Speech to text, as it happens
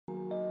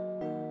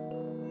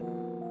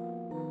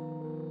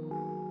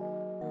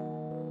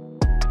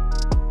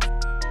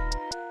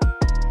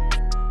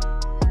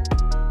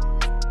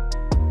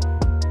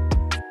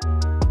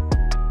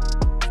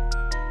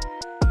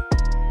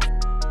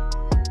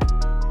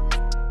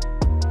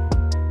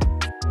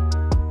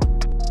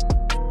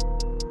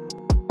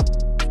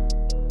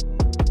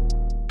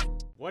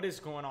What is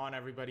going on,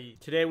 everybody?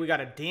 Today we got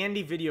a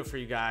dandy video for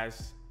you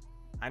guys.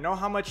 I know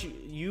how much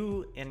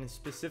you, in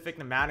specific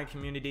the Madden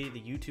community, the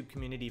YouTube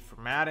community for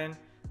Madden,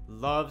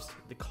 loves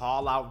the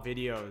call out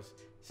videos.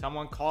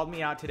 Someone called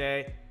me out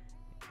today.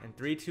 In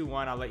 3, 2,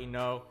 1, I'll let you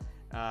know.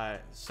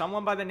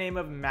 Someone by the name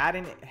of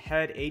Madden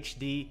Head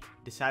HD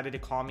decided to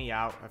call me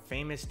out. A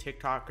famous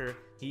TikToker.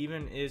 He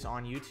even is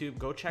on YouTube.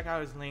 Go check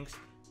out his links,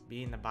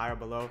 be in the bio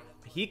below.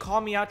 He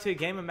called me out to a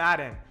game of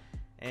Madden,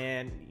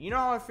 and you know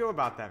how I feel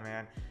about that,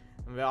 man.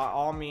 By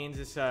all means,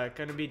 it's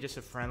gonna be just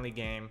a friendly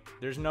game.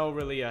 There's no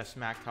really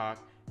smack talk.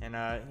 And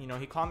you know,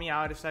 he called me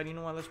out. I decided, you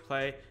know what, let's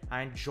play.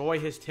 I enjoy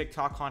his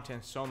TikTok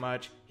content so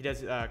much. He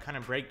does kind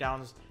of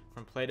breakdowns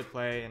from play to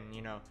play, and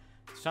you know,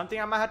 something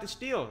I might have to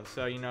steal.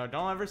 So you know,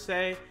 don't ever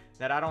say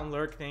that I don't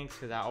lurk things,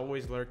 because I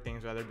always lurk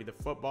things, whether it be the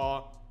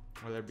football,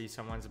 whether it be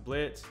someone's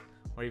blitz,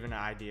 or even an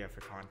idea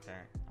for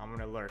content. I'm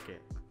gonna lurk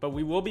it. But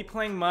we will be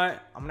playing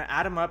Mutt. I'm gonna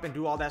add him up and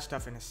do all that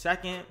stuff in a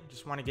second.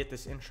 Just want to get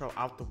this intro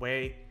out the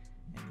way.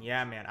 And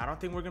yeah, man, I don't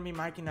think we're gonna be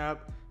micing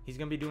up. He's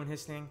gonna be doing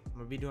his thing, I'm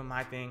gonna be doing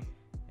my thing,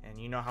 and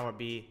you know how it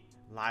be.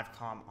 Live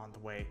comm on the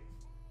way.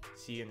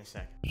 See you in a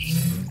second.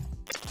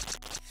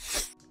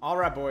 All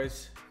right,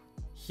 boys,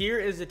 here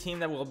is the team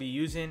that we'll be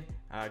using.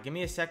 Give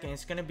me a second.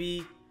 It's gonna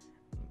be,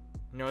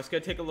 you know, it's gonna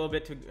take a little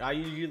bit to, I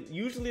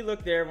usually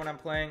look there when I'm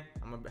playing.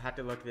 I'm gonna have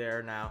to look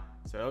there now,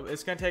 so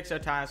it's gonna take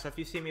some time. So if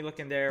you see me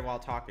looking there while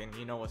talking,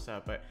 you know what's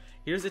up. But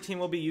here's the team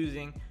we'll be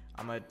using.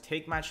 I'm gonna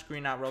take my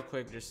screen out real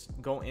quick, just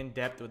go in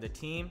depth with the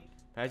team.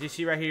 But as you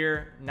see right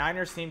here,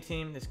 Niners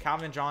team, this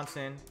Calvin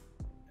Johnson,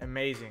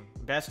 amazing,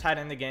 best tight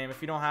end in the game.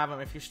 If you don't have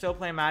him, if you're still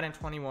playing Madden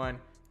 21,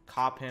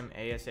 cop him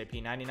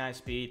ASAP. 99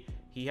 speed,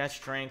 he has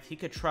strength, he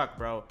could truck,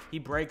 bro. He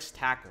breaks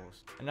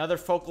tackles. Another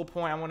focal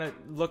point I want to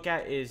look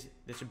at is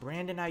this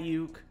Brandon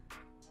Ayuk,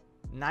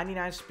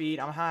 99 speed.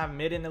 I'm gonna have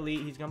mid and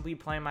elite. He's gonna be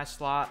playing my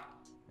slot.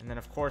 And then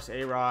of course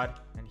A-Rod,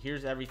 and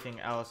here's everything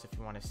else if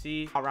you want to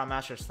see. Route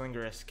master,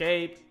 slinger,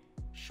 escape,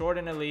 short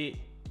and elite,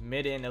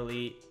 mid and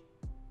elite,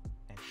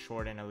 and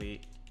short and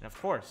elite. And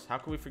of course, how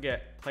could we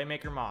forget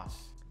playmaker Moss?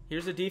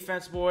 Here's the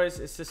defense, boys.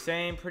 It's the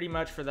same pretty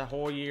much for the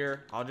whole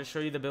year. I'll just show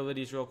you the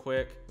abilities real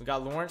quick. We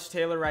got Lawrence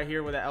Taylor right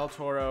here with an El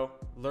Toro,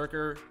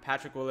 lurker,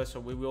 Patrick Willis,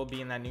 so we will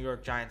be in that New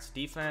York Giants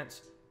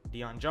defense.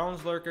 Deion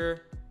Jones,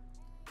 lurker.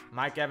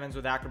 Mike Evans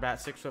with acrobat,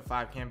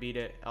 6'5", can't beat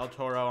it. El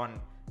Toro on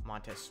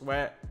Montez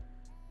Sweat.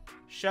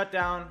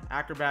 Shutdown,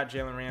 acrobat,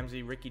 Jalen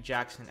Ramsey, Ricky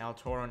Jackson, El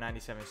Toro,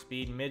 97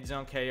 speed,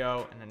 mid-zone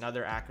KO, and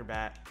another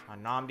acrobat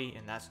on Namdi,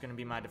 and that's going to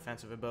be my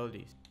defensive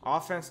abilities.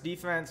 Offense,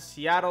 defense,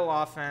 Seattle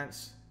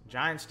offense,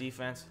 Giants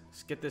defense.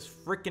 Let's get this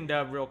freaking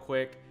dub real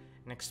quick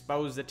and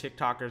expose the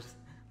TikTokers.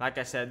 Like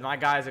I said, my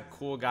guy's a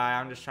cool guy.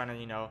 I'm just trying to,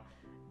 you know,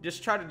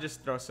 try to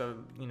throw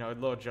some, you know,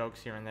 little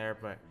jokes here and there,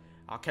 but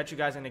I'll catch you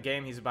guys in the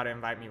game. He's about to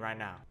invite me right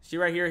now. See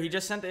right here, he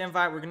just sent the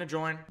invite. We're going to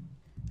join.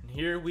 And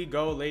here we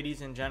go,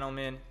 ladies and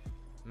gentlemen.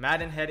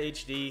 Madden Head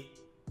HD,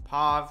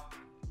 Pav,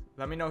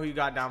 let me know who you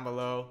got down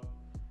below.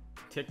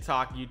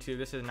 TikTok, YouTube,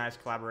 this is a nice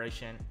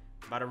collaboration.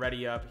 About to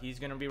ready up. He's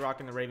going to be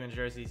rocking the Ravens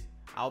jerseys.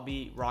 I'll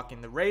be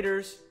rocking the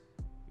Raiders.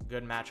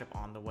 Good matchup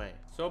on the way.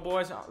 So,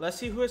 boys, let's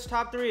see who his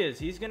top 3 is.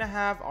 He's going to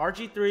have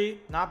RG3,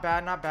 not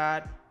bad, not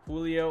bad.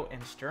 Julio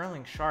and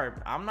Sterling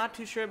Sharp. I'm not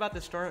too sure about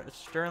the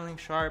Sterling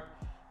Sharp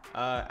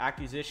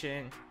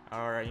acquisition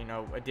or, you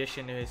know,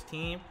 addition to his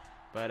team.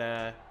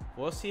 But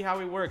we'll see how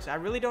he works. I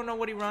really don't know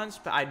what he runs,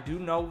 but I do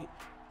know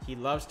he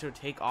loves to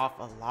take off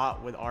a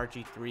lot with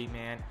RG3,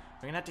 man.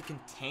 We're going to have to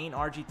contain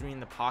RG3 in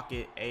the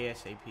pocket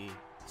ASAP.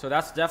 So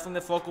that's definitely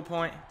the focal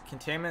point.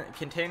 Contain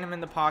him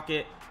in the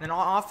pocket. And then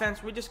on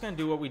offense, we're just going to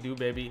do what we do,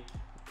 baby.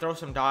 Throw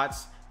some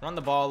dots, run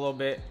the ball a little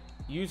bit,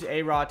 use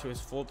A-Rod to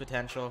his full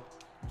potential.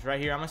 It's right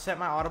here. I'm going to set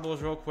my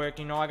audibles real quick.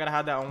 You know I got to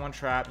have that 1-1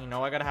 trap. You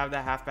know I got to have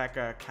that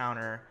halfback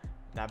counter,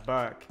 that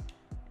buck.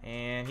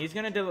 And he's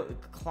going to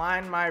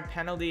decline my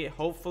penalty,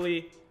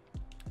 hopefully.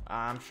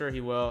 I'm sure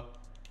he will.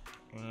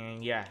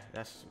 And yeah,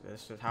 this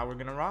is how we're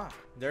going to rock.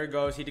 There it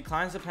goes. He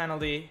declines the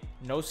penalty.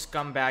 No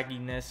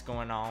scumbagginess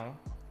going on.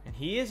 And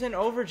he is an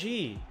over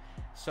G.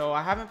 So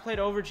I haven't played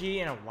over G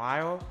in a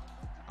while.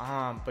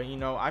 But, you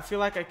know, I feel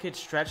like I could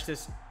stretch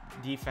this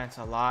defense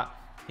a lot.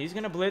 He's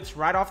going to blitz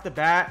right off the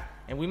bat.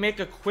 And we make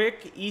a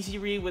quick, easy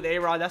read with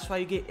A-Rod. That's why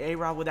you get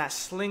A-Rod with that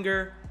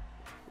slinger.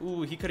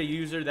 Ooh, he could have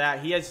usered that.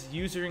 He has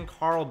usering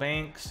Carl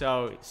Banks,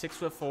 so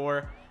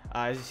 6'4".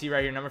 As you see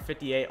right here, number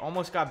 58.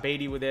 Almost got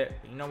Beatty with it.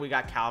 You know we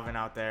got Calvin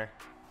out there.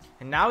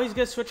 And now he's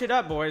going to switch it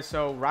up, boys.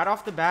 So right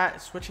off the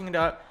bat, switching it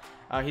up.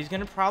 He's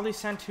going to probably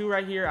send 2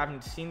 right here. I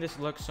haven't seen this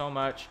look so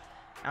much.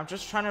 I'm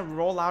just trying to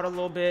roll out a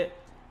little bit.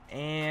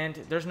 And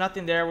there's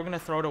nothing there. We're going to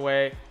throw it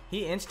away.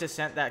 He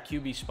insta-sent that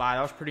QB spy.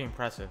 That was pretty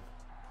impressive.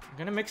 I'm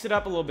going to mix it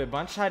up a little bit.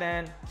 Bunch tight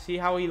end. See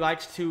how he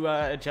likes to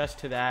adjust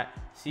to that.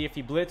 See if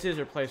he blitzes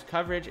or plays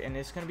coverage. And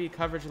it's going to be a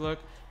coverage look.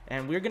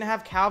 And we're going to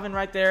have Calvin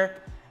right there.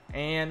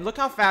 And look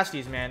how fast he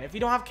is, man. If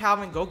you don't have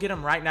Calvin, go get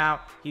him right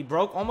now. He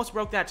almost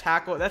broke that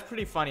tackle. That's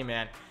pretty funny,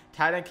 man.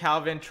 Tight end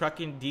Calvin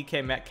trucking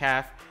DK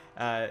Metcalf.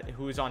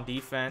 who is on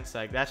defense.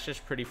 Like, that's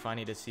just pretty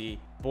funny to see.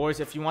 Boys,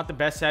 if you want the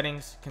best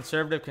settings,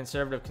 conservative,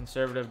 conservative,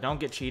 conservative. Don't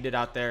get cheated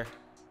out there.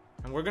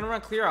 And we're going to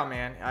run clear out,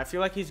 man. I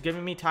feel like he's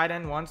giving me tight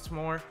end once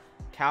more,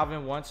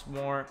 Calvin once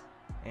more.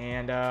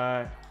 And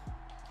I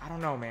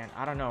don't know, man.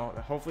 I don't know.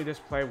 Hopefully this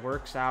play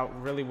works out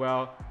really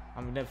well.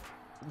 I'm going to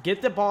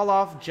get the ball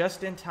off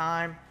just in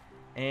time.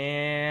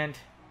 And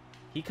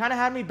he kind of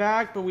had me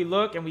back, but we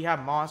look and we have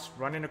Moss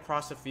running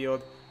across the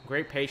field.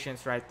 Great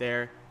patience right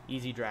there.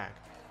 Easy drag.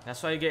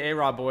 That's why you get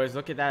A-Rod, boys.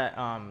 Look at that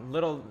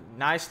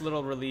nice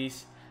little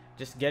release.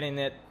 Just getting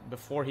it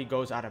before he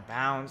goes out of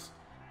bounds.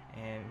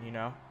 And, you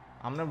know,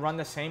 I'm going to run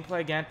the same play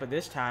again, but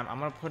this time I'm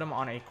going to put him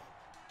on a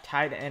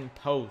tight end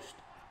post.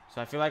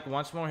 So I feel like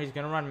once more he's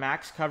going to run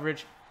max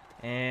coverage.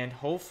 And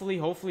hopefully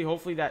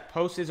that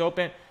post is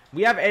open.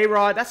 We have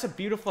A-Rod. That's a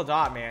beautiful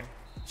dot, man.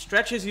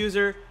 Stretch his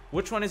user.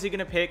 Which one is he going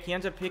to pick? He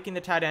ends up picking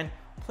the tight end.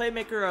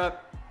 Playmaker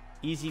up.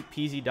 Easy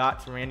peasy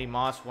dot to Randy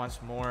Moss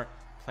once more.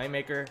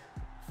 Playmaker.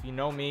 If you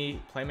know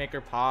me,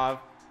 Playmaker Pav.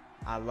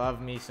 I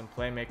love me some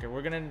Playmaker.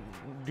 We're going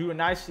to do a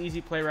nice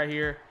easy play right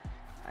here.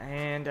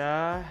 And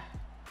I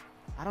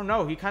don't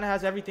know. He kind of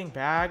has everything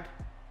bagged.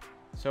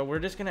 So we're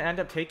just going to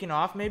end up taking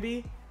off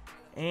maybe.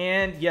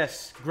 And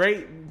yes,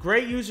 great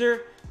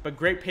user, but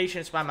great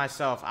patience by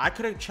myself. I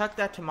could have chucked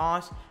that to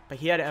Moss, but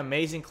he had an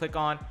amazing click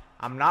on.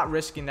 I'm not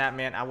risking that,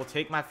 man. I will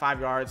take my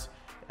 5 yards.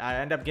 I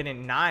end up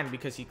getting 9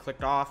 because he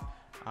clicked off.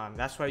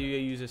 That's why you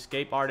use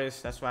Escape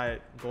Artist. That's why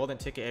Golden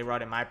Ticket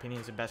A-Rod, in my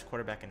opinion, is the best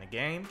quarterback in the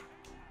game.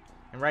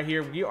 And right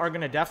here, we are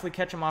going to definitely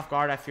catch him off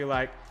guard, I feel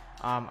like.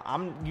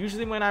 I'm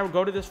usually when I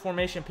go to this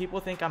formation, people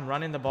think I'm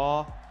running the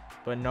ball.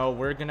 But no,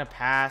 we're going to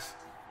pass.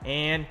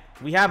 And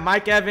we have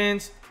Mike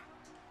Evans.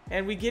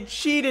 And we get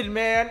cheated,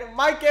 man.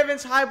 Mike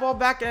Evans, high ball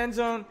back end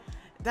zone.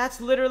 That's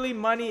literally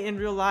money in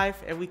real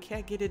life. And we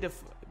can't get it to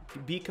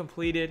be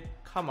completed.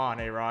 Come on,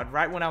 A-Rod.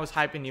 Right when I was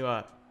hyping you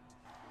up.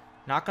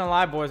 Not gonna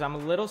lie, boys, I'm a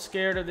little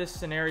scared of this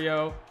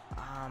scenario.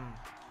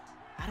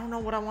 I don't know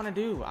what I want to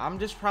do. I'm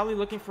just probably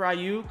looking for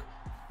Ayuk,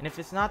 and if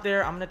it's not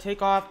there, I'm gonna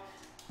take off.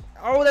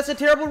 Oh, that's a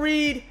terrible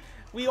read.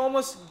 We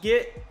almost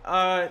get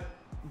a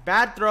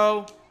bad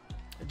throw.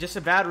 Just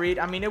a bad read.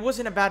 I mean, it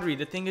wasn't a bad read.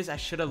 The thing is, I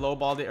should have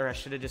lowballed it, or I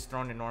should have just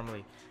thrown it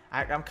normally.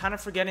 I'm kind of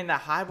forgetting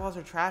that high balls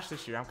are trash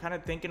this year. I'm kind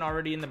of thinking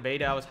already in the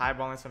beta I was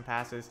highballing some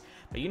passes.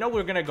 But you know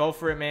we're going to go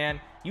for it, man.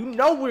 You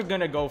know we're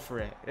going to go for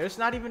it. There's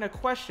not even a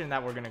question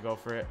that we're going to go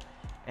for it.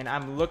 And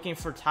I'm looking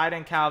for tight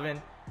end Calvin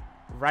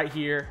right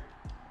here,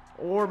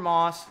 or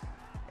Moss.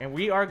 And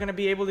we are going to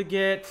be able to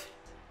get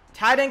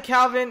tight end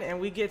Calvin, and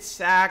we get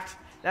sacked.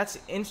 That's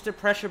instant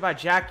pressure by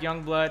Jack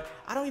Youngblood.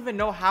 I don't even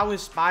know how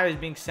his spy is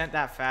being sent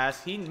that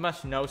fast. He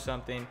must know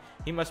something.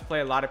 He must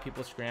play a lot of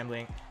people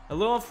scrambling. A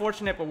little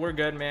unfortunate, but we're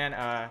good, man.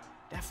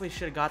 Definitely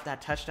should have got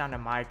that touchdown to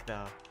Mike,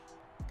 though.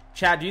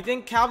 Chad, do you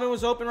think Calvin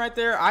was open right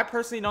there? I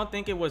personally don't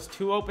think it was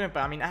too open,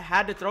 but I mean, I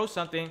had to throw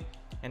something.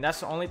 And that's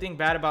the only thing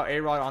bad about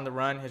A-Rod on the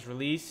run. His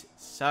release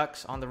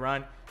sucks on the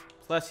run.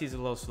 Plus, he's a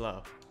little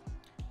slow.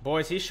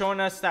 Boys, he's showing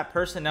us that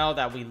personnel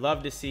that we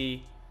love to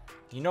see.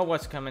 You know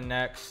what's coming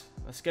next.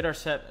 Let's get our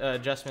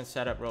adjustments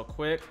set up real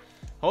quick.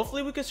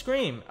 Hopefully we could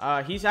scream.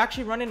 He's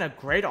actually running a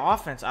great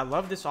offense. I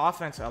love this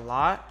offense a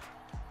lot.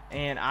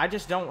 And I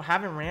just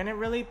haven't ran it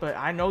really. But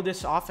I know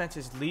this offense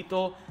is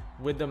lethal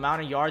with the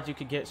amount of yards you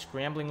could get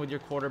scrambling with your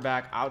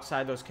quarterback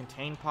outside those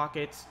contained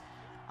pockets.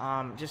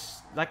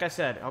 Just like I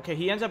said. Okay,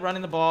 he ends up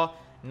running the ball.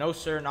 No,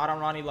 sir, not on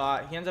Ronnie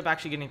Lott. He ends up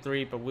actually getting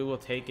 3, but we will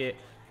take it.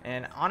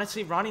 And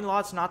honestly, Ronnie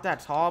Lott's not that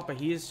tall, but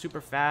he is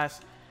super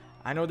fast.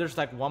 I know there's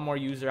like one more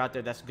user out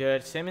there that's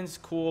good. Simmons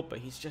cool, but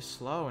he's just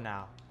slow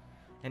now.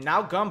 And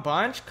now Gun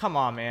Bunch? Come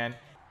on, man.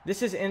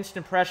 This is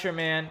instant pressure,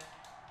 man.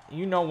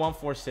 You know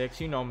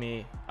 146. You know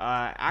me.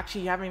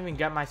 Actually, haven't even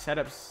got my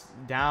setups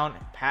down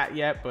pat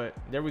yet, but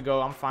there we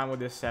go. I'm fine with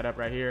this setup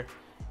right here.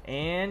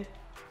 And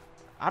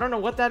I don't know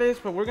what that is,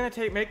 but we're going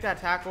to make that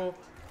tackle.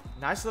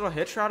 Nice little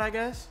hitch route, I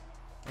guess.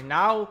 And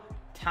now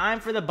time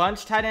for the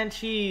bunch tight end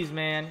cheese,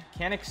 man.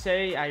 Can't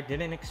say I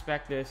didn't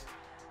expect this.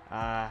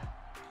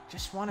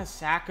 Just want to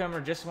sack him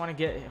or just want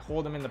to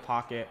hold him in the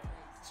pocket.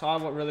 That's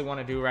all I really want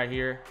to do right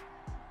here.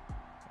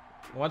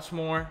 Once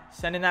more,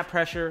 sending that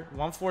pressure,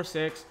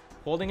 146,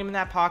 holding him in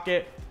that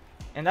pocket.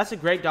 And that's a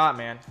great dot,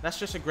 man. That's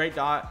just a great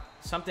dot.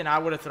 Something I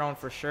would have thrown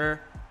for sure.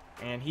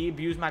 And he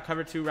abused my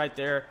cover 2 right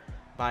there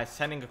by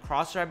sending a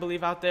crosser, I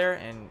believe, out there.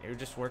 And it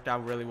just worked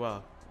out really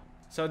well.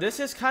 So this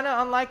is kind of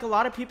unlike a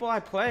lot of people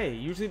I play.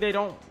 Usually they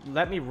don't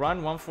let me run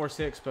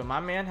 146, but my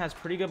man has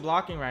pretty good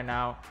blocking right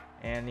now.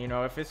 And, you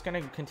know, if it's going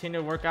to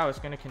continue to work out, it's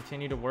going to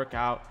continue to work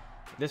out.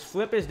 This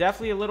flip is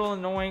definitely a little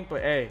annoying,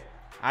 but hey,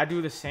 I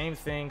do the same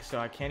thing, so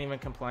I can't even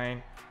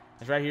complain.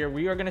 It's right here.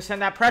 We are going to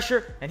send that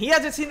pressure, and he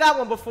hasn't seen that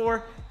one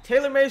before.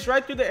 Taylor Mays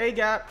right through the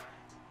A-gap.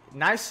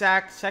 Nice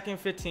sack, 2nd and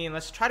 15.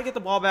 Let's try to get the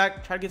ball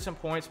back, try to get some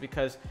points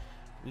because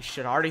we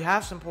should already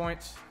have some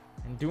points.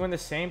 And doing the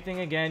same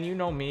thing again, you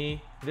know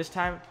me. This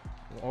time,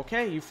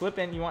 okay, you flip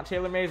in. You want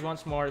Taylor Mays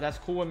once more. That's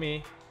cool with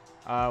me.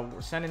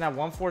 We're sending that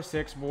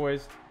 146,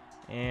 boys.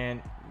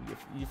 And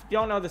if you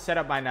don't know the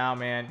setup by now,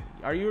 man,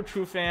 are you a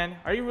true fan?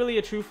 Are you really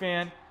a true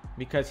fan?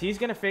 Because he's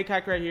going to fake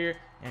hike right here,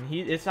 and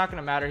it's not going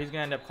to matter. He's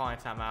going to end up calling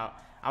timeout.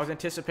 I was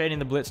anticipating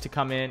the blitz to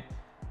come in.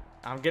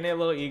 I'm getting a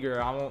little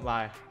eager, I won't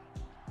lie.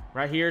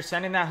 Right here,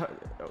 sending that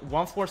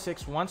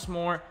 1-4-6 once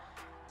more.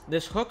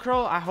 This hook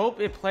curl, I hope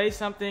it plays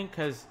something,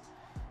 because,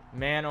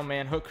 man, oh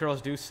man, hook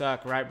curls do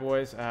suck, right,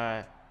 boys?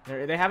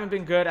 They haven't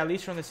been good, at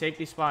least from the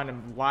safety spot, in a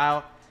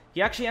while.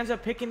 He actually ends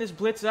up picking this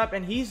blitz up,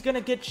 and he's going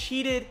to get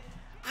cheated.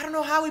 I don't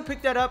know how he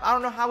picked that up. I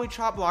don't know how he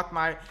chop blocked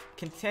my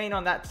contain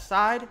on that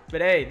side.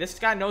 But, hey, this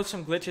guy knows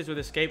some glitches with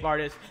escape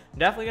artists.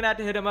 Definitely going to have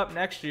to hit him up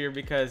next year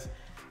because,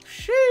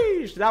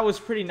 sheesh, that was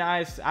pretty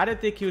nice. I didn't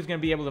think he was going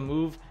to be able to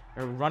move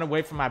or run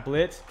away from my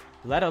blitz,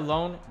 let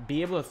alone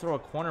be able to throw a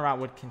corner out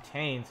with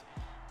contains.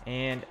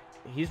 And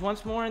he's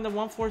once more in the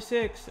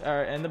 1-4-6,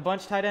 or in the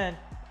bunch tight end.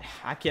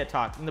 I can't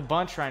talk. In the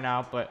bunch right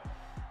now, but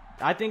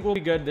I think we'll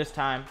be good this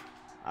time.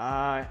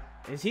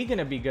 Is he going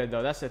to be good,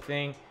 though? That's the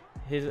thing.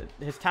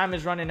 His time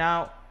is running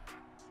out,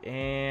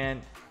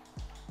 and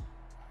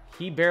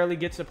he barely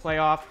gets a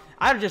playoff.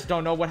 I just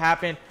don't know what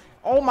happened.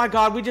 Oh, my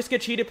God. We just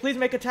get cheated. Please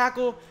make a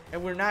tackle,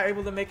 and we're not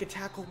able to make a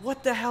tackle.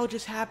 What the hell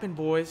just happened,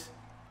 boys?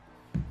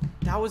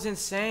 That was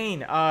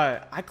insane.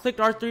 I clicked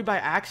R3 by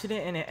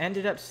accident, and it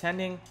ended up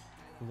sending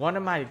one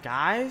of my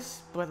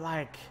guys, but,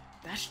 like,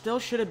 that still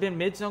should have been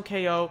mid-zone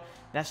KO.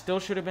 That still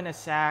should have been a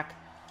sack.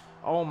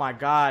 Oh, my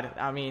God.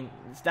 I mean,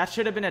 that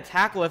should have been a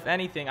tackle, if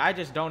anything. I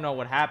just don't know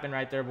what happened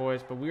right there,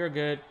 boys, but we are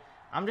good.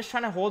 I'm just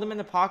trying to hold him in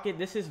the pocket.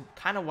 This is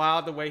kind of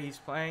wild the way he's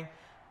playing.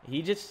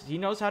 He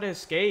knows how to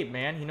escape,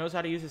 man. He knows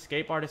how to use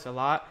escape artists a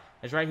lot.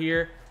 It's right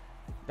here.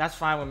 That's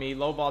fine with me.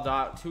 Low ball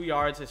dot. 2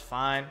 yards is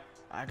fine.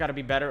 I got to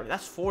be better.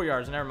 That's 4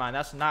 yards. Never mind.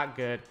 That's not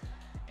good.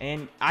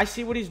 And I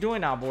see what he's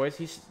doing now, boys.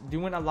 He's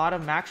doing a lot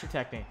of max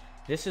protecting.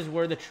 This is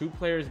where the true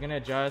player is going to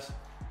adjust.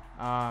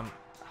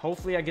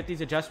 Hopefully I get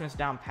these adjustments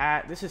down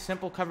pat. This is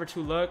simple cover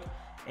 2 look,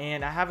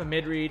 and I have a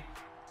mid read.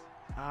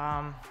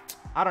 I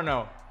don't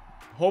know.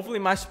 Hopefully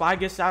my spy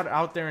gets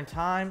out there in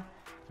time,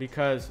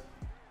 because,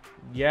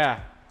 yeah,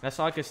 that's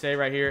all I can say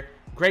right here.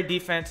 Great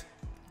defense,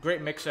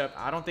 great mix-up.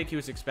 I don't think he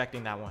was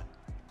expecting that one.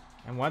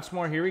 And once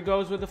more, here he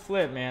goes with the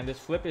flip, man. This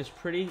flip is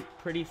pretty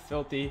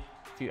filthy,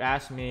 if you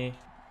ask me.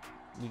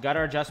 We got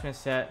our adjustment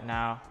set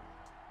now.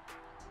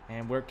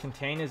 And where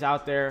contain is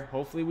out there.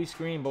 Hopefully we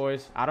scream,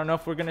 boys. I don't know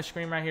if we're going to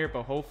scream right here,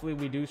 but hopefully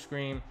we do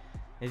scream.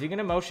 Is he going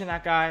to motion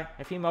that guy?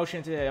 If he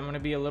motions it, I'm going to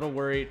be a little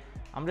worried.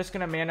 I'm just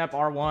going to man up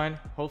R1.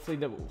 Hopefully,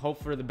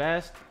 hope for the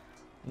best.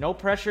 No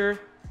pressure.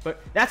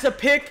 But that's a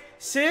pick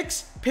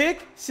six.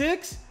 Pick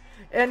six.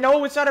 And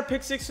no, it's not a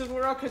pick six because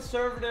we're all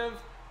conservative.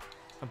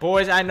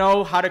 Boys, I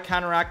know how to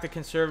counteract the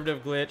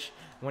conservative glitch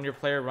when your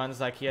player runs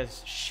like he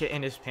has shit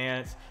in his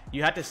pants.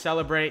 You had to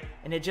celebrate,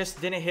 and it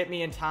just didn't hit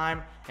me in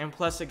time. And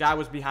plus, the guy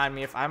was behind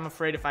me. I'm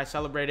afraid if I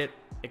celebrated,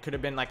 it could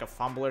have been like a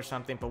fumble or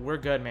something. But we're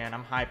good, man.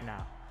 I'm hyped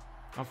now.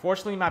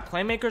 Unfortunately, my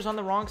playmaker's on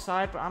the wrong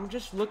side, but I'm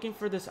just looking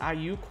for this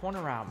IU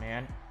corner out,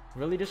 man.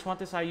 Really just want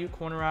this IU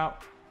corner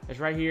out. It's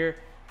right here.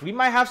 We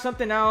might have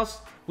something else.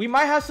 We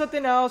might have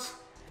something else.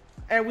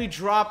 And we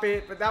drop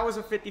it. But that was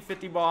a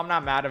 50-50 ball. I'm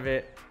not mad of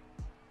it.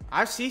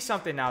 I see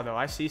something now, though.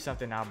 I see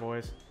something now,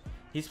 boys.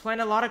 He's playing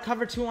a lot of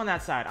cover 2 on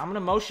that side. I'm going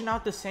to motion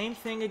out the same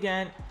thing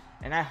again.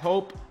 And I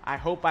hope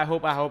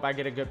I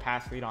get a good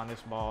pass lead on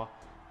this ball.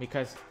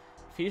 Because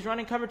if he's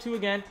running cover 2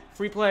 again,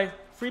 free play,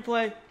 free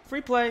play,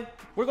 free play.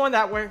 We're going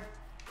that way.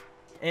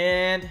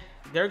 And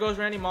there goes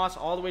Randy Moss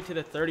all the way to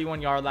the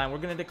 31-yard line. We're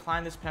going to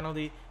decline this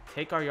penalty,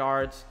 take our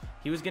yards.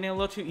 He was getting a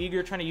little too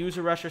eager, trying to use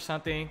a rush or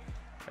something.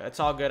 It's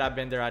all good. I've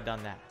been there. I've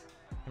done that.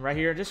 And right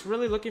here, just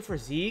really looking for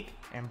Zeke.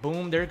 And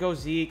boom, there goes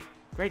Zeke.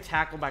 Great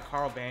tackle by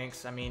Carl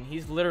Banks. I mean,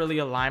 he's literally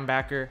a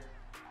linebacker.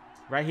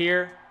 Right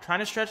here, trying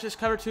to stretch this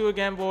cover 2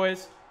 again,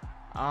 boys.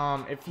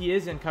 If he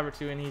is in cover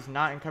 2 and he's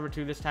not in cover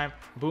 2 this time,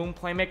 boom,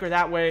 playmaker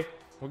that way.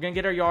 We're going to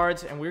get our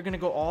yards, and we're going to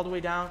go all the way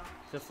down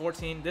to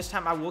 14. This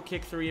time I will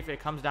kick 3 if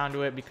it comes down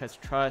to it, because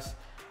trust,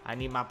 I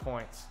need my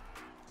points.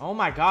 Oh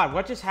my God,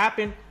 what just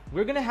happened?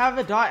 We're going to have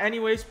a dot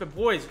anyways, but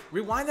boys,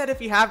 rewind that if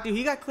you have to.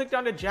 He got clicked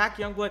onto Jack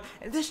Youngblood,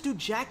 and this dude,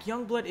 Jack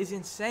Youngblood, is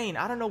insane.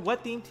 I don't know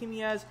what theme team he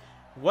has,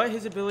 what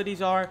his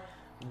abilities are,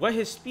 what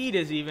his speed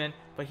is even,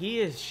 but he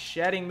is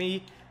shedding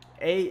me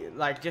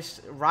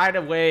just right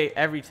away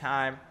every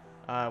time.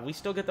 We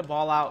still get the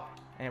ball out,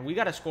 and we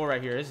got to score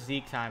right here. It's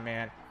Zeke time,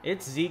 man.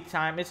 It's Zeke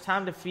time. It's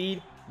time to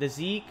feed the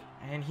Zeke,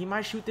 and he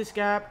might shoot this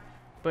gap,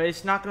 but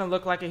it's not going to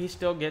look like it. He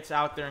still gets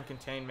out there in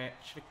containment.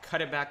 Should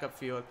cut it back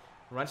upfield.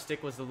 Run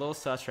stick was a little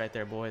sus right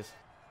there, boys.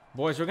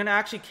 Boys, we're going to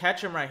actually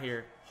catch him right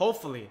here,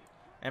 hopefully,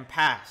 and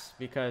pass,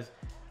 because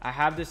I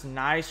have this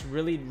nice,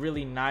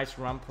 really nice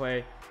run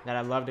play that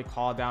I love to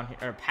call down here,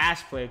 or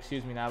pass play,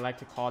 excuse me, that I like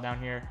to call down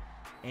here.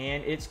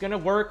 And it's going to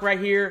work right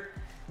here.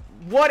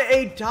 What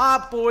a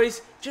dot,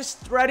 boys. Just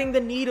threading the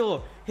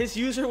needle. His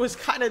user was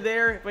kind of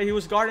there, but he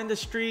was guarding the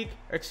streak,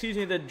 or excuse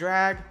me, the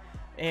drag.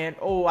 And,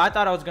 oh, I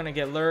thought I was going to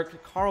get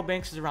lurked. Carl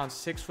Banks is around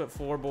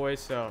 6'4",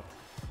 boys, so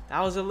That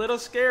was a little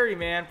scary,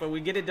 man, but we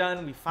get it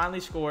done. We finally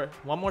score.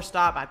 One more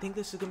stop. I think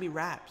this is going to be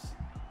wraps.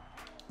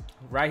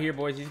 Right here,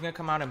 boys. He's going to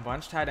come out and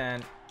bunch tight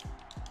end.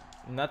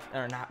 Not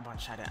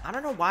bunch tight end. I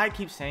don't know why I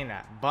keep saying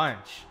that.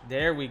 Bunch.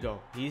 There we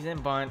go. He's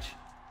in bunch.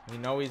 We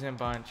know he's in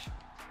bunch.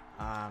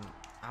 I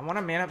want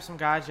to man up some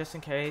guys just in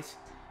case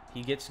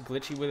he gets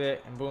glitchy with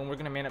it. And boom, we're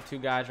going to man up 2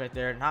 guys right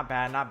there. Not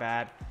bad, not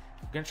bad.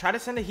 We're going to try to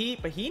send a heat,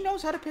 but he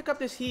knows how to pick up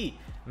this heat.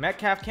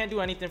 Metcalf can't do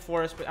anything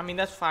for us, but I mean,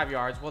 that's 5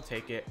 yards. We'll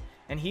take it.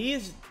 And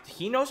he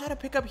knows how to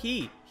pick up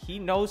heat. He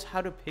knows how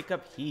to pick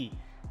up heat.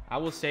 I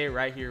will say it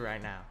right here,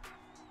 right now.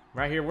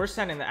 Right here, we're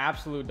sending the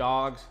absolute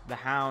dogs, the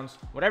hounds,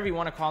 whatever you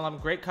want to call them.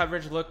 Great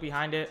coverage look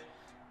behind it.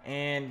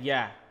 And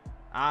yeah,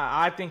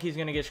 I think he's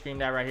going to get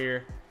screamed at right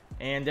here.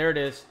 And there it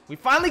is. We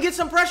finally get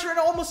some pressure and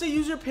almost a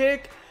user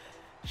pick.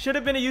 Should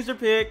have been a user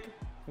pick.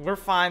 We're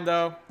fine,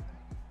 though.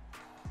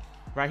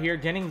 Right here,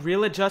 getting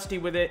real adjusty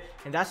with it.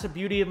 And that's the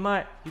beauty of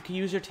Mutt. You can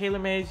use your Taylor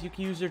Mays. You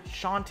can use your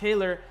Sean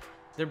Taylor.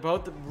 They're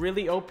both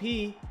really OP.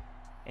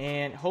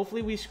 And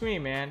hopefully we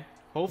scream, man.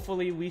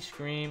 Hopefully we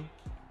scream.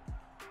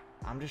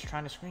 I'm just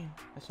trying to scream.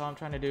 That's all I'm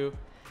trying to do.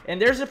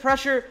 And there's the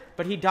pressure,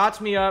 but he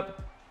dots me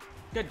up.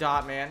 Good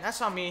dot, man.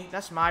 That's on me.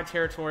 That's my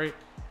territory.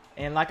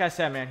 And like I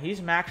said, man, he's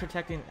max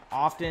protecting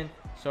often.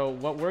 So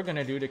what we're going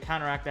to do to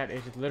counteract that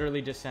is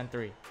literally just send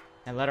 3.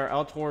 And let our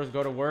L-Tours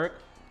go to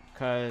work.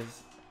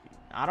 Because,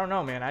 I don't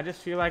know, man. I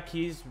just feel like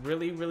he's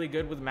really, really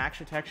good with max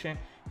protection.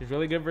 He's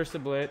really good versus the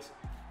blitz.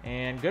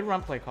 And good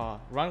run play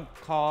call. Run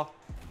call.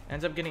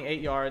 Ends up getting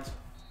 8 yards.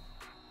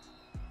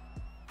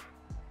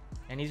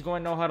 And he's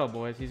going no huddle,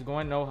 boys. He's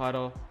going no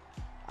huddle.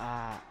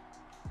 Man,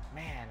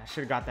 I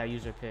should have got that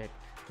user pick.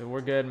 But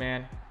we're good,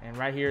 man. And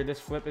right here, this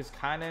flip is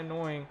kind of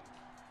annoying.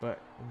 But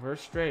we're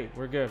straight.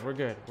 We're good. We're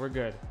good. We're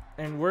good.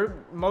 And we're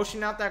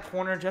motioning out that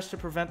corner just to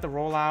prevent the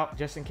rollout,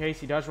 just in case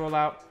he does roll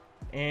out.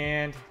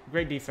 And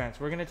great defense.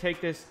 We're going to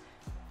take this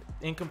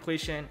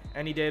incompletion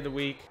any day of the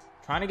week.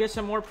 Trying to get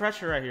some more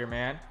pressure right here,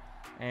 man.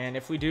 And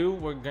if we do,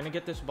 we're going to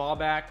get this ball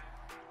back.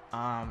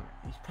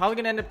 He's probably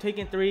going to end up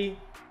taking 3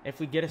 if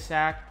we get a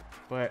sack.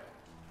 But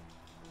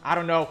I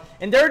don't know.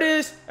 And there it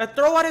is. A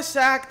throw at a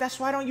sack. That's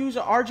why I don't use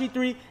an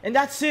RG3. And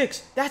that's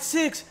 6. That's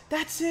 6.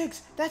 That's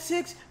 6. That's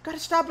 6. Got to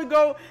stop and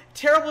go.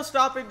 Terrible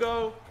stop and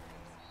go.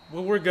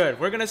 Well, we're good.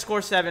 We're going to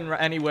score 7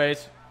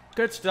 anyways.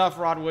 Good stuff,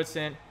 Rod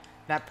Woodson.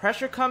 That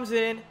pressure comes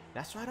in.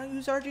 That's why I don't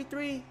use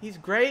RG3. He's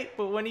great,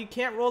 but when he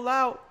can't roll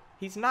out,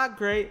 he's not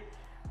great.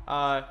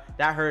 That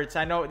hurts.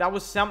 I know that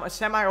was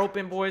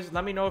semi-open, boys.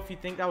 Let me know if you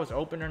think that was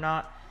open or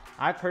not.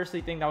 I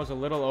personally think that was a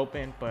little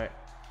open, but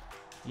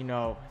you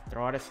know,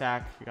 throw out a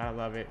sack. You gotta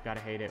love it,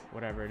 gotta hate it,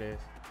 whatever it is.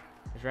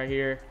 It's right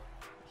here.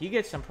 He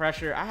gets some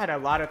pressure. I had a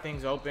lot of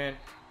things open.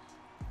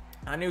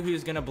 I knew he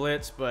was gonna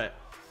blitz, but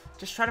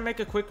just try to make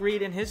a quick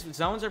read. And his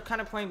zones are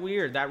kind of playing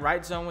weird. That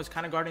right zone was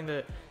kind of guarding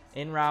the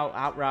in route,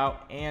 out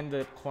route, and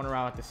the corner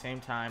route at the same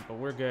time. But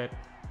we're good.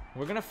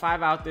 We're gonna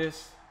 5 out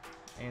this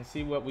and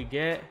see what we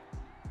get.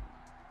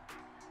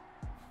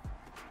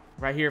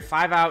 Right here,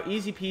 5 out,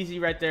 easy peasy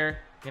right there.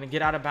 Gonna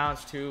get out of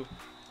bounds too.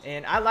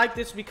 And I like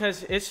this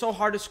because it's so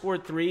hard to score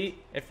 3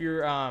 if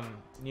you're,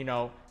 you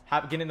know,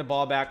 getting the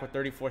ball back with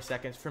 34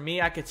 seconds. For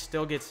me, I could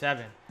still get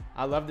 7.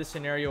 I love this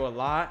scenario a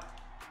lot.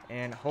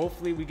 And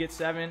hopefully we get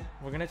 7.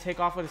 We're going to take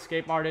off with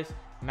Escape Artist.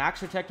 Max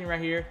protecting right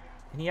here.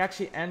 And he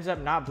actually ends up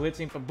not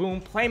blitzing. But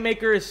boom,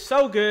 Playmaker is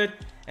so good.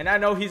 And I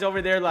know he's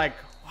over there like,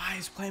 why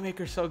is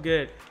Playmaker so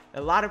good?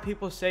 A lot of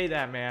people say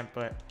that, man.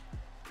 But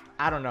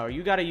I don't know.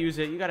 You got to use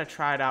it. You got to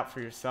try it out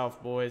for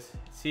yourself, boys.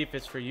 See if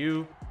it's for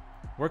you.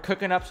 We're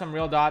cooking up some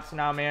real dots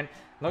now, man.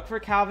 Look for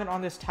Calvin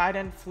on this tight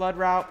end flood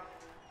route.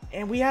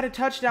 And we had a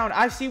touchdown.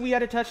 I see we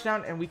had a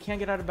touchdown, and we can't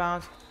get out of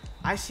bounds.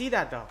 I see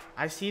that, though.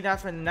 I see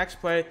that for the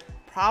next play.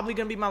 Probably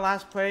going to be my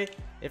last play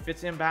if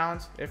it's in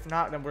bounds. If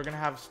not, then we're going to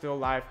have still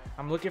live.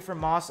 I'm looking for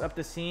Moss up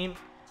the seam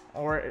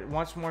or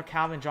once more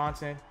Calvin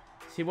Johnson.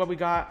 See what we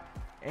got.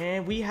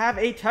 And we have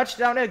a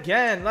touchdown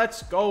again.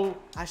 Let's go.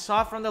 I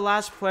saw from the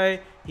last play.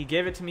 He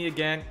gave it to me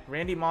again.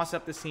 Randy Moss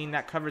up the seam.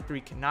 That cover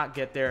 3 cannot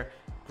get there.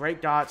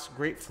 Great dots,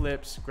 great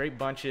flips, great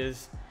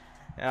bunches.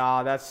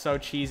 Oh, that's so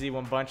cheesy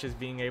when bunches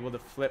being able to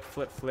flip,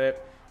 flip,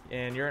 flip.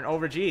 And you're an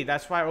over G.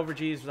 That's why over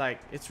G is like,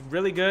 it's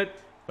really good.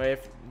 But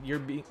if you're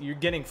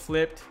getting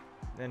flipped,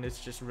 then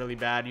it's just really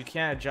bad. You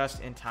can't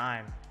adjust in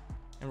time.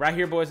 And right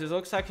here, boys, it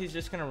looks like he's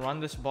just going to run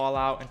this ball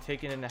out and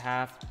take it into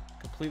half.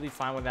 Completely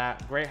fine with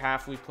that. Great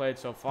half we played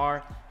so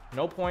far.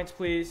 No points,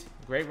 please.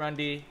 Great run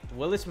D.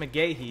 Willis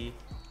McGahee.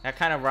 That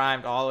kind of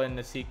rhymed all in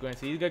the sequence.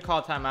 He's going to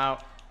call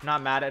timeout.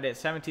 Not mad at it.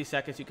 17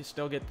 seconds. You can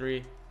still get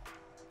 3.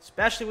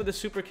 Especially with the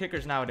super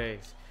kickers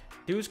nowadays.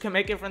 Dudes can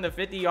make it from the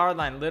 50-yard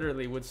line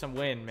literally with some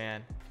wind,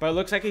 man. But it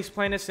looks like he's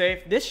playing it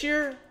safe.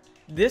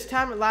 This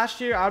time last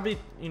year, I'll be,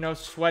 you know,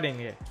 sweating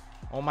it.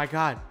 Oh my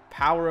God.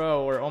 Power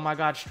O or oh my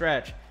God,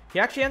 stretch. He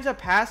actually ends up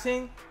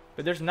passing,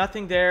 but there's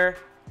nothing there.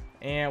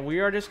 And we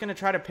are just going to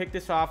try to pick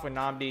this off with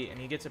Namdi, and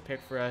he gets a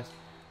pick for us.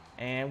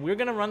 And we're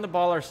going to run the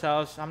ball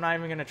ourselves. I'm not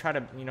even going to try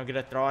to, you know, get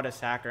a throw at a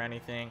sack or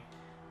anything.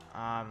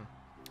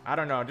 I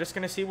don't know. Just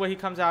going to see what he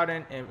comes out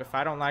in. And if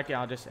I don't like it,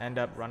 I'll just end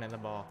up running the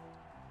ball.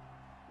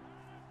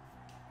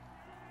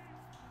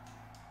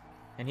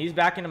 And he's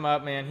backing him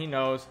up, man. He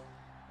knows.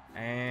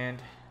 And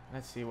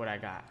let's see what I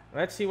got.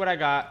 Let's see what I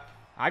got.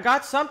 I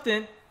got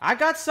something. I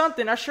got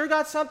something. I sure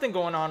got something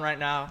going on right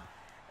now.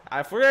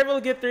 If we're able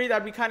to get 3,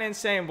 that'd be kind of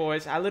insane,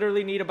 boys. I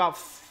literally need about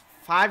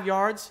 5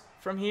 yards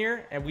from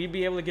here, and we'd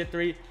be able to get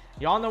 3.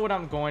 Y'all know what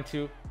I'm going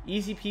to.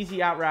 Easy peasy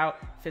out route.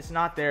 If it's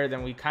not there,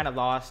 then we kind of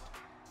lost.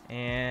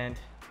 And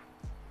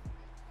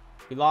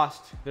we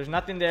lost. There's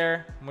nothing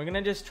there. We're going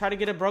to just try to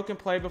get a broken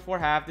play before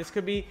half. This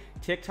could be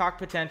TikTok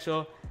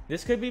potential.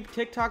 This could be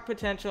TikTok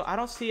potential. I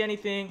don't see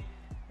anything.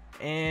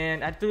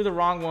 And I threw the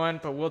wrong one,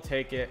 but we'll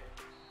take it.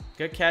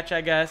 Good catch,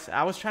 I guess.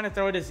 I was trying to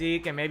throw it to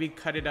Zeke and maybe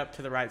cut it up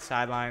to the right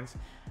sidelines,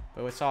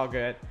 but it's all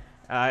good.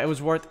 It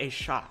was worth a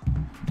shot.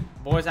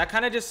 Boys, I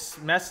kind of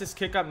just messed this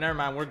kick up. Never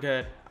mind, we're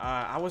good.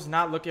 I was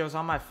not looking. I was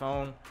on my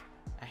phone.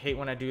 I hate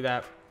when I do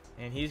that.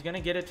 And he's going to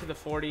get it to the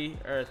 40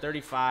 or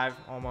 35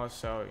 almost.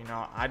 So, you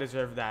know, I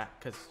deserve that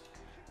because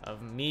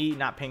of me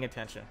not paying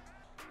attention.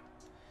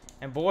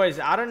 And, boys,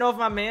 I don't know if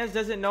my man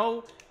doesn't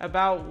know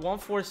about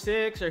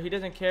 146 or he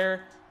doesn't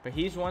care, but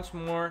he's once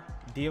more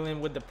dealing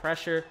with the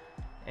pressure.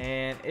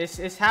 And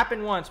it's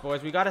happened once,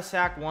 boys. We got a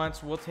sack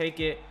once. We'll take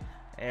it.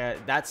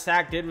 That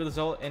sack did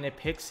result in a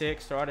pick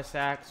 6, throw out a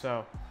sack.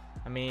 So,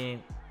 I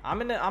mean,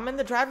 I'm in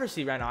the driver's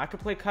seat right now. I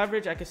could play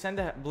coverage. I could send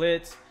the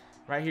blitz.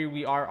 Right here,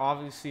 we are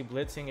obviously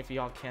blitzing if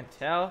y'all can't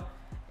tell.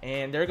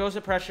 And there goes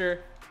the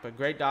pressure. But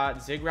great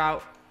dot. Zig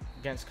route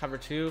against cover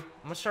 2. I'm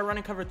going to start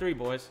running cover 3,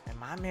 boys. And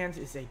my man's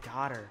is a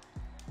dotter.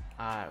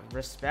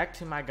 Respect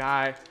to my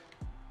guy.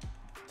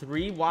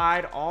 3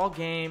 wide all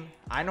game.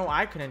 I know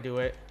I couldn't do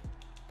it.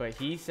 But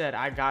he said,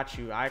 I got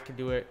you. I could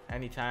do it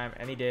anytime,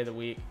 any day of the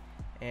week.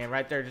 And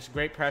right there, just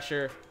great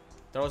pressure.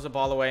 Throws the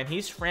ball away. And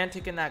he's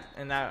frantic in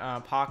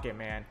that pocket,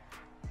 man.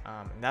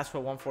 And that's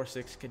what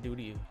 146 could do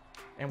to you.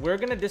 And we're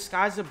going to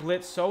disguise the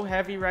blitz so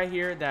heavy right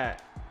here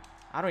that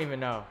I don't even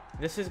know.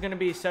 This is going to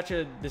be such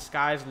a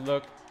disguised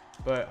look.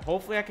 But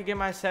hopefully I could get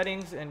my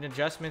settings and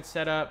adjustments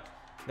set up.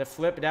 The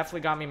flip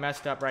definitely got me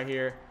messed up right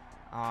here.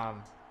 I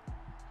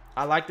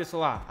like this a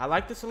lot. I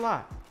like this a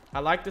lot. I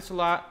like this a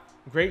lot.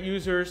 Great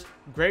users,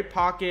 great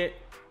pocket,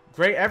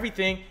 great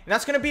everything. And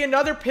that's going to be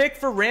another pick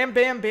for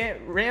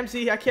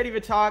Ramsey. I can't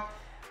even talk.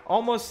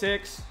 Almost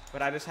 6,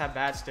 but I just had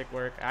bad stick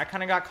work. I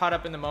kind of got caught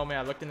up in the moment.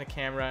 I looked in the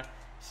camera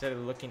instead of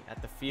looking at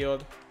the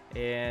field.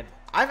 And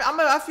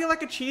I feel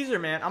like a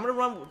cheeser, man. I'm going to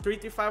run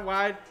 3-5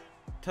 wide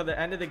till the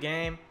end of the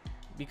game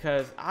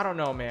because I don't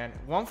know, man.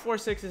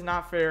 146 is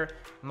not fair.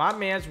 My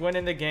man's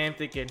winning the game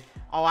thinking,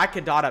 oh, I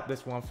could dot up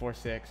this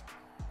 146.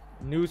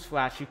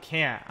 Newsflash, you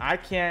can't. I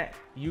can't.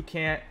 You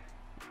can't.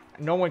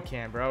 No one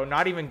can, bro.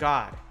 Not even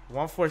God.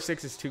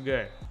 146 is too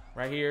good.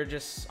 Right here,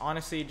 just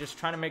honestly, just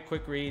trying to make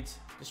quick reads.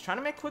 Just trying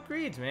to make quick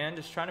reads, man.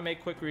 Just trying to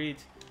make quick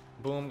reads.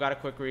 Boom, got a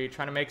quick read.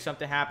 Trying to make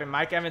something happen.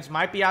 Mike Evans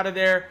might be out of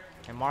there.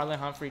 And Marlon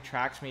Humphrey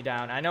tracks me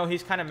down. I know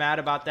he's kind of mad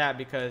about that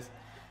because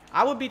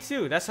I would be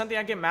too. That's something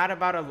I get mad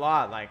about a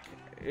lot. Like,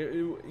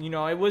 you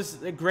know, it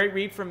was a great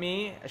read for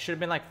me. It should have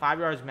been like 5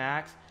 yards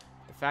max.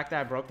 The fact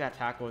that I broke that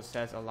tackle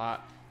says a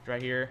lot.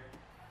 Right here.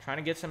 Trying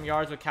to get some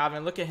yards with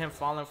Calvin. Look at him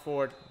falling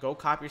forward. Go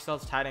cop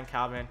yourselves tight end,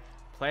 Calvin.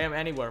 Play him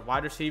anywhere.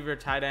 Wide receiver,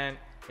 tight end.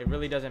 It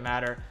really doesn't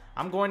matter.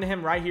 I'm going to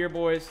him right here,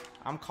 boys.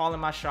 I'm calling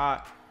my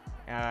shot.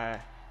 I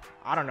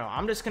don't know.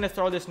 I'm just going to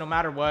throw this no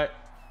matter what,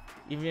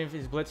 even if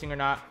he's blitzing or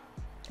not.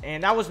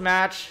 And that was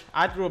match.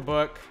 I threw a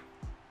book.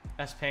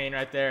 That's pain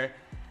right there.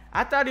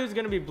 I thought he was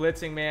going to be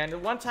blitzing, man. The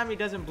one time he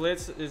doesn't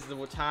blitz is the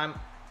time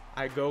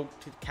I go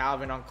to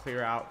Calvin on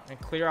clear out. And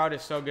clear out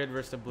is so good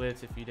versus the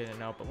blitz if you didn't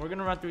know. But we're going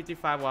to run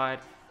 3-5 wide.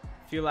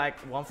 Feel like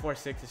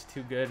 146 is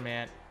too good,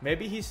 man.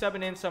 Maybe he's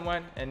subbing in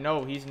someone, and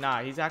no, he's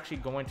not. He's actually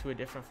going to a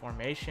different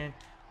formation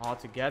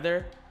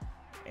altogether.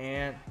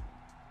 And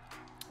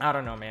I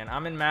don't know, man.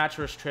 I'm in match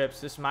versus trips.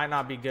 This might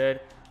not be good.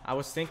 I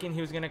was thinking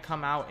he was going to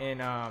come out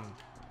in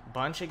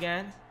bunch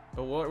again,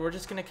 but we're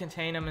just going to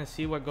contain him and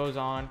see what goes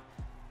on.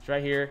 It's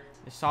right here.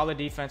 It's solid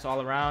defense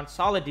all around.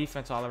 Solid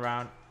defense all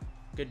around.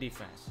 Good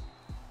defense.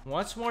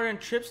 Once more in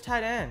trips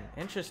tight end.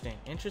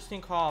 Interesting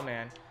call,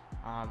 man.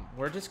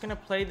 We're just going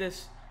to play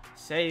this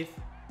safe,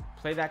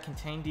 play that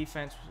contained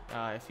defense.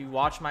 If you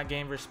watch my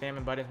game versus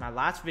spamming buttons, my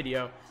last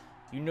video,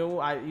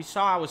 you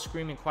saw I was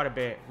screaming quite a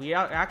bit. We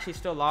actually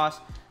still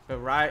lost, but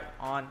right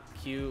on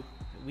cue,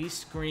 we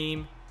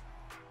scream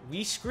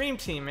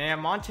team, man.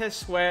 Montez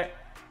Sweat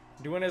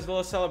doing his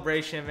little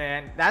celebration,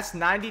 man. That's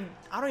 90,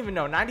 I don't even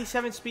know,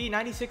 97 speed,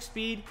 96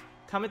 speed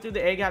coming through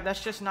the A gap.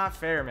 That's just not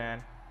fair,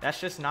 man. That's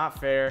just not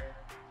fair.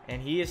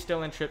 And he is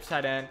still in trips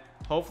tight end.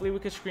 Hopefully we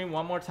could scream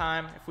one more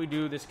time. If we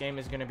do, this game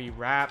is going to be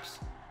wraps.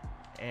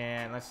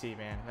 And let's see,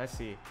 man. Let's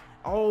see.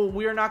 Oh,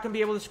 we are not going to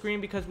be able to scream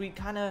because we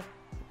kind of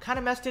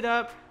messed it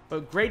up.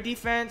 But great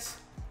defense.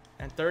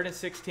 And 3rd and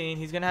 16.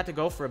 He's going to have to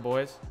go for it,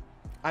 boys.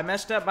 I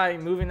messed up by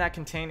moving that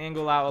contain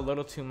angle out a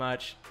little too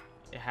much.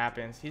 It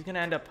happens. He's going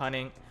to end up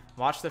punting.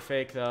 Watch the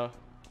fake, though.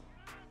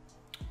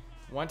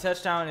 One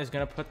touchdown is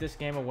going to put this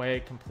game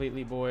away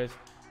completely, boys.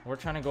 We're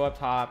trying to go up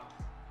top,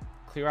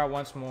 clear out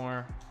once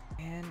more.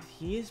 And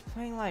he is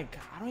playing like,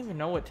 I don't even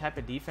know what type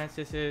of defense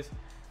this is.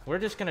 We're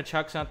just going to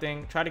chuck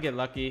something, try to get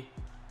lucky.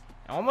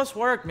 It almost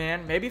worked,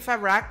 man. Maybe if I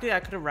racked it, I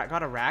could have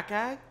got a rack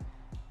ag.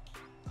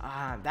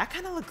 That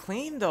kind of looked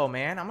clean though,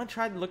 man. I'm going to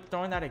try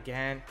throwing that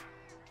again.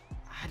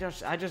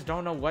 I just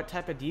don't know what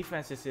type of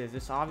defense this is.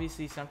 This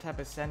obviously some type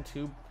of send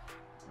two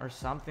or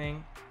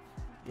something.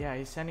 Yeah,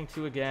 he's sending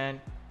two again.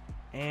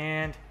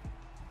 And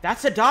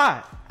that's a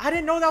dot. I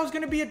didn't know that was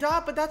going to be a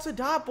dot, but that's a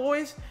dot,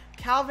 boys.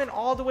 Calvin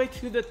all the way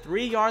to the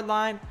 3-yard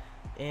line.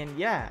 And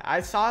yeah,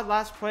 I saw it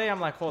last play. I'm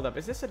like, hold up,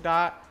 is this a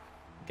dot?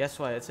 Guess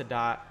what? It's a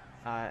dot.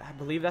 I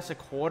believe that's a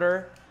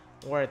quarter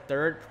or a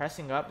third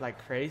pressing up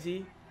like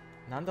crazy.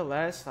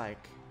 Nonetheless,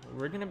 like,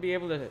 we're going to be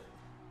able to,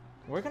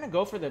 we're going to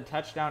go for the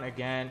touchdown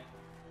again.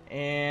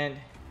 And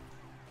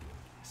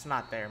it's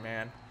not there,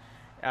 man.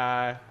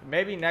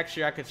 Maybe next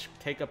year I could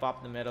take up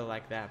off the middle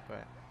like that,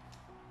 but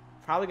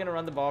probably going to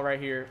run the ball right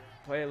here.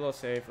 Play it a little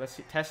safe. Let's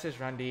see, test his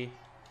run D.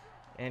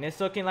 And it's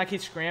looking like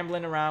he's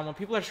scrambling around. When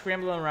people are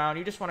scrambling around,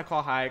 you just want to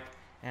call hike.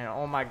 And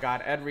oh my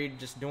God, Ed Reed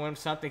just doing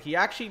something. He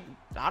actually,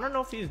 I don't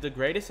know if he's the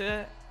greatest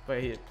at it,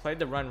 but he played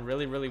the run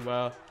really, really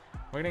well.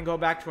 We're going to go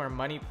back to our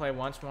money play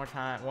one more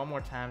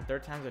time.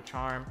 Third time's a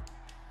charm.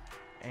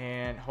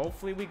 And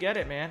hopefully we get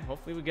it, man.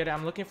 Hopefully we get it.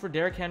 I'm looking for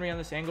Derrick Henry on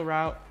this angle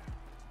route.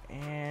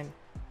 And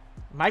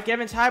Mike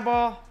Evans high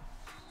ball.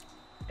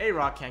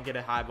 A-Rock can't get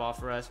a high ball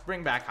for us.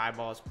 Bring back high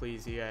balls,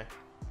 please, yeah.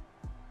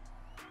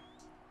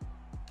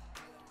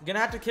 Gonna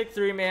have to kick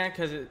 3, man,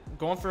 because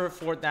going for a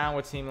 4th down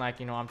would seem like,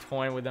 you know, I'm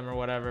toying with them or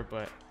whatever.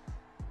 But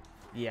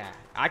yeah,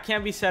 I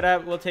can't be set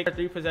up. We'll take a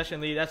 3-possession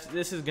lead.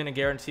 This is gonna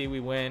guarantee we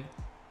win.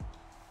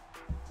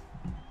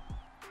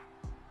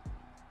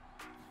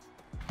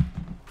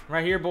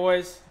 Right here,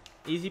 boys.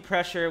 Easy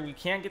pressure. We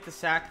can't get the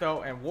sack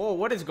though. And whoa,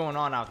 what is going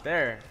on out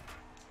there?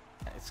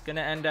 It's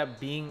gonna end up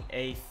being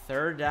a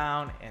 3rd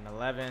down and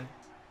 11.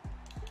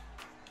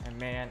 And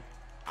man,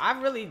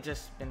 I've really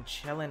just been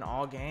chilling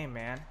all game,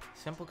 man.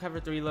 Simple cover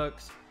 3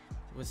 looks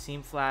with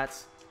seam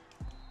flats.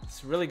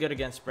 It's really good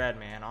against spread,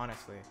 man,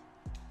 honestly.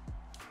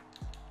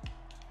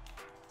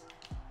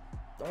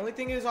 The only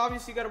thing is,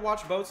 obviously, you got to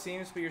watch both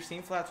seams, but your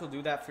seam flats will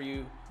do that for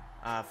you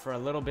for a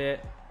little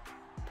bit.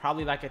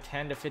 Probably like a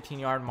 10 to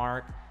 15-yard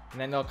mark, and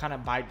then they'll kind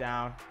of bite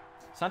down.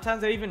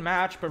 Sometimes they even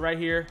match, but right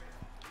here,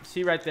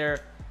 see right there,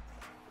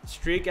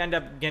 streak end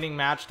up getting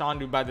matched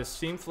onto by the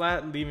seam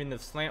flat, leaving the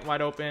slant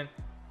wide open.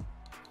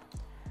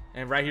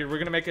 And right here, we're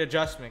going to make an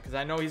adjustment because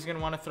I know he's going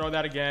to want to throw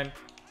that again.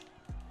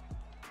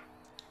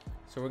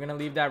 So we're going to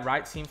leave that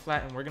right seam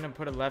flat, and we're going to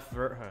put a left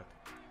vert hook.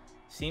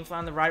 Seam flat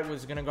on the right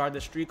was going to guard the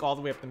streak all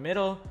the way up the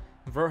middle.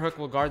 Vert hook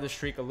will guard the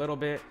streak a little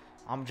bit.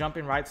 I'm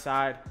jumping right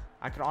side.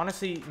 I could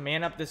honestly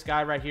man up this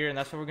guy right here, and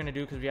that's what we're going to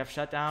do because we have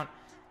shutdown.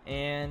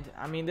 And,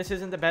 I mean, this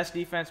isn't the best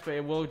defense, but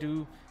it will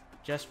do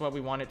just what we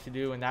want it to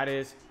do, and that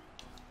is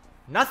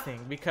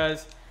nothing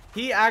because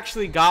he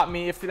actually got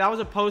me. If that was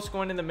a post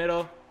going in the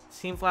middle,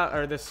 seam flat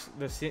or this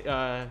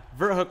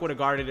vert hook would have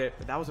guarded it,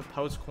 but that was a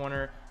post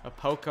corner, a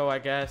poco, I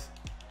guess,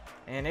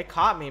 and it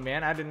caught me,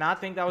 man. I did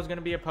not think that was going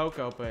to be a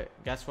poco, but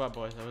guess what,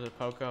 boys? That was a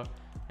poco,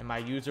 and my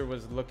user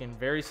was looking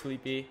very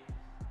sleepy.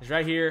 He's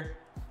right here.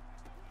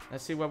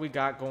 Let's see what we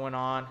got going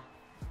on,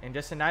 and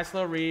just a nice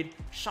little read.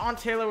 Sean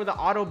Taylor with the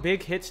auto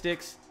big hit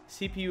sticks,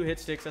 CPU hit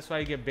sticks. That's why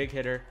you get big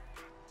hitter.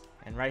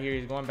 And right here,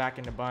 he's going back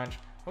in the bunch.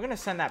 We're gonna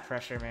send that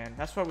pressure, man.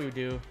 That's what we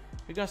do.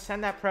 We're gonna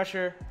send that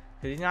pressure.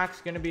 He's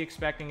not going to be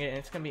expecting it, and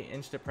it's going to be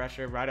instant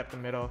pressure right up the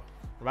middle,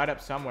 right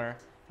up somewhere.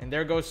 And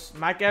there goes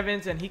Mike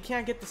Evans, and he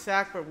can't get the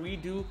sack, but we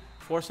do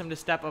force him to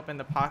step up in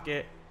the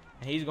pocket,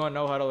 and he's going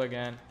no huddle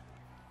again.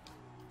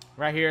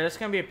 Right here, that's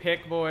going to be a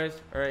pick,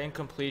 boys, or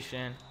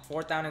incompletion.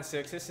 4th down and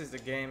 6. This is the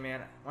game,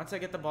 man. Once I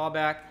get the ball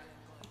back,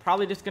 I'm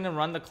probably just going to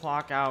run the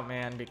clock out,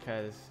 man,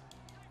 because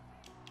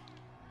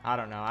I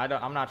don't know.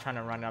 I'm not trying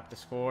to run up the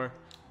score.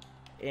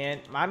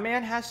 And my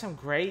man has some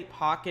great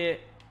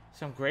pocket,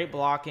 some great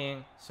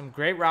blocking, some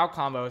great route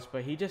combos,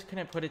 but he just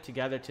couldn't put it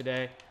together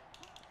today.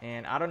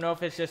 And I don't know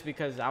if it's just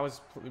because I was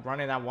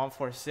running that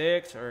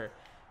 1-4-6 or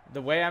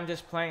the way I'm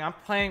just playing. I'm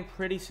playing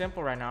pretty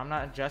simple right now. I'm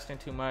not adjusting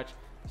too much.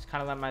 Just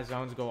kind of let my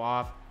zones go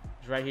off.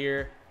 It's right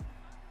here.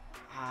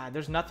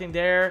 There's nothing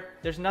there.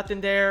 There's nothing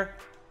there.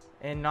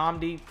 And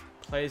Namdi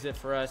plays it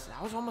for us.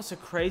 That was almost a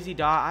crazy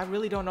dot. I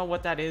really don't know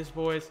what that is,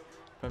 boys.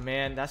 But,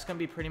 man, that's going to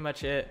be pretty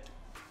much it.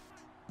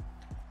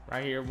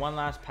 Right here, one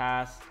last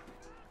pass.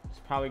 It's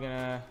probably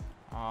gonna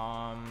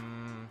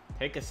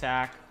take a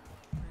sack,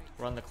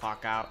 run the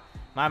clock out.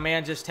 My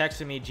man just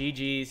texted me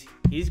GG's.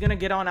 He's gonna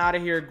get on out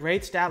of here.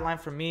 Great stat line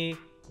for me,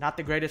 not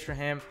the greatest for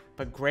him,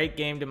 but great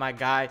game to my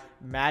guy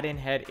Madden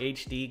Head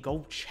HD.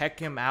 Go check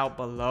him out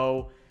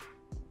below.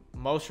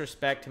 Most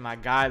respect to my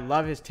guy.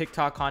 Love his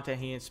TikTok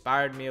content. He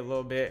inspired me a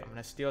little bit. I'm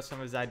gonna steal some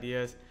of his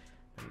ideas.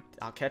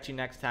 I'll catch you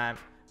next time.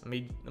 Let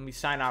me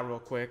sign out real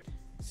quick.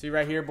 See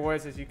right here,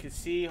 boys, as you can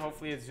see,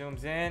 hopefully it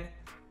zooms in.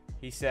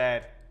 He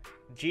said,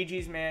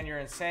 GG's, man, you're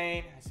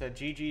insane. I said,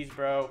 GG's,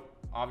 bro.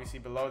 Obviously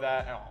below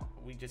that,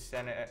 we just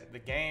sent the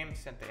game,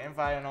 sent the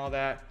invite and all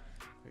that.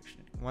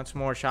 Once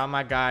more, shout out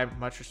my guy.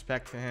 Much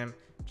respect to him.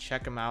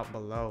 Check him out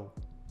below.